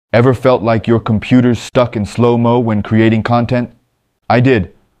Ever felt like your computer's stuck in slow-mo when creating content? I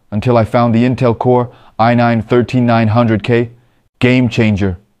did, until I found the Intel Core i9-13900K game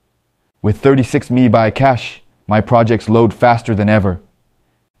changer. With 36 MB cache, my projects load faster than ever.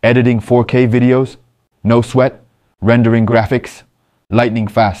 Editing 4K videos, no sweat, rendering graphics, lightning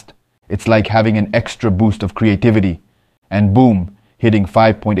fast. It's like having an extra boost of creativity. And boom, hitting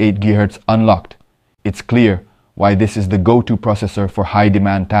 5.8 GHz unlocked. It's clear why this is the go-to processor for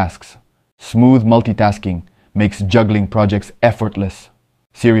high-demand tasks. Smooth multitasking makes juggling projects effortless.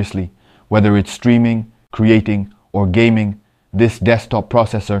 Seriously, whether it's streaming, creating, or gaming, this desktop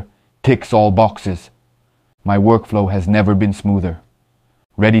processor ticks all boxes. My workflow has never been smoother.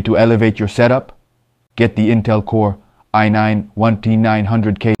 Ready to elevate your setup? Get the Intel Core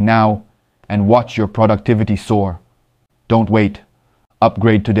i9-13900K now and watch your productivity soar. Don't wait.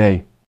 Upgrade today.